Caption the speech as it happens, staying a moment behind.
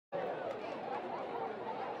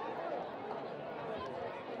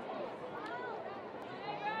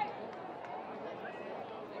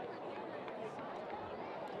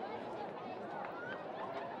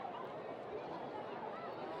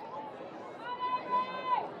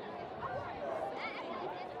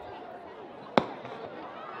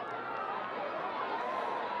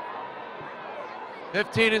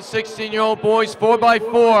15 and 16-year-old boys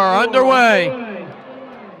 4x4 underway.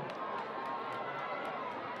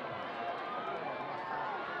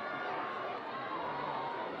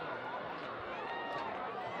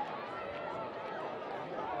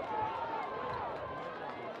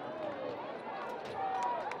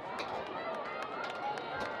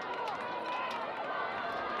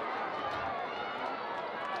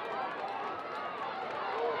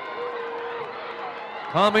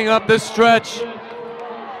 Coming up the stretch.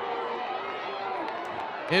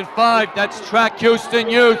 In 5, that's Track Houston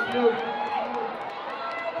Youth.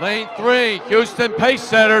 Lane 3, Houston Pace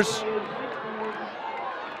Setters.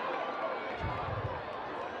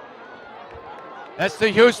 That's the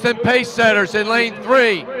Houston Pace Setters in lane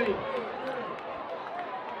 3.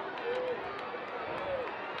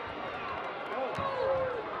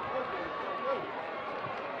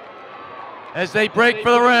 As they break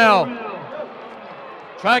for the rail.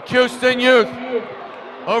 Track Houston Youth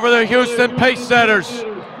over the Houston Pace Setters.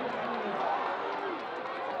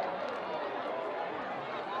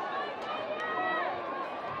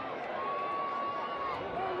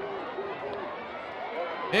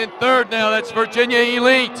 In 3rd now, that's Virginia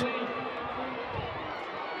Elite.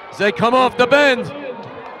 As they come off the bend,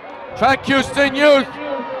 Track Houston Youth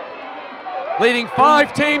leading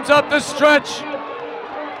 5 teams up the stretch.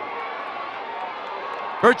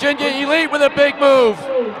 Virginia Elite with a big move.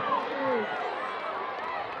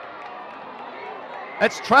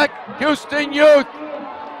 That's Track Houston Youth.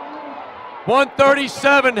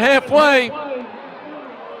 137 halfway.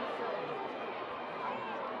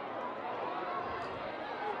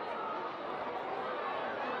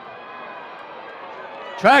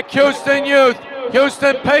 Track Houston Youth,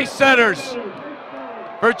 Houston Pace Setters,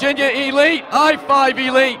 Virginia Elite, I-5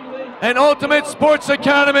 Elite, and Ultimate Sports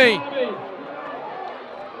Academy.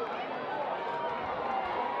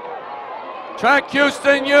 Track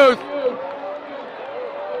Houston Youth.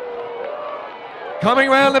 Coming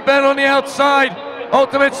around the bend on the outside,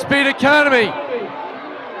 Ultimate Speed Academy.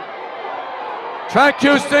 Track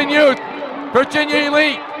Houston Youth, Virginia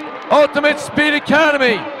Elite, Ultimate Speed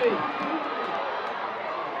Academy.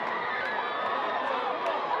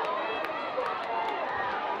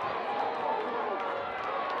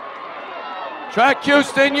 Track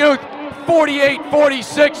Houston Youth,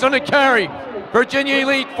 48-46 on the carry. Virginia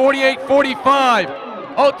Elite,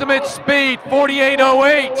 48-45. Ultimate Speed,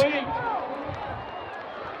 48-08.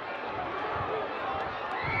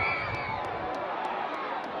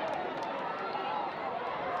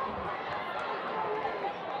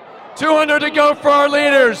 $200 to go for our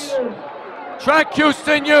leaders. Track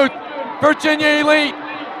Houston Youth, Virginia Elite,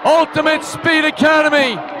 Ultimate Speed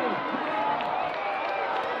Academy.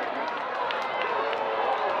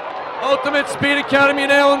 Ultimate Speed Academy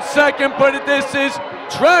now in 2nd, but this is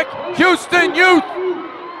Track Houston Youth.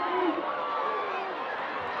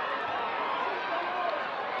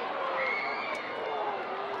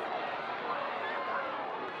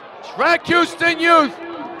 Track Houston Youth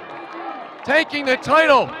taking the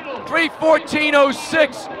title,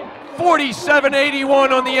 3:14.06,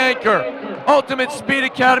 47.81 on the anchor. Ultimate Speed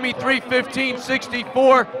Academy,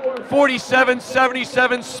 3:15.64,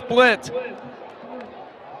 47.77 split.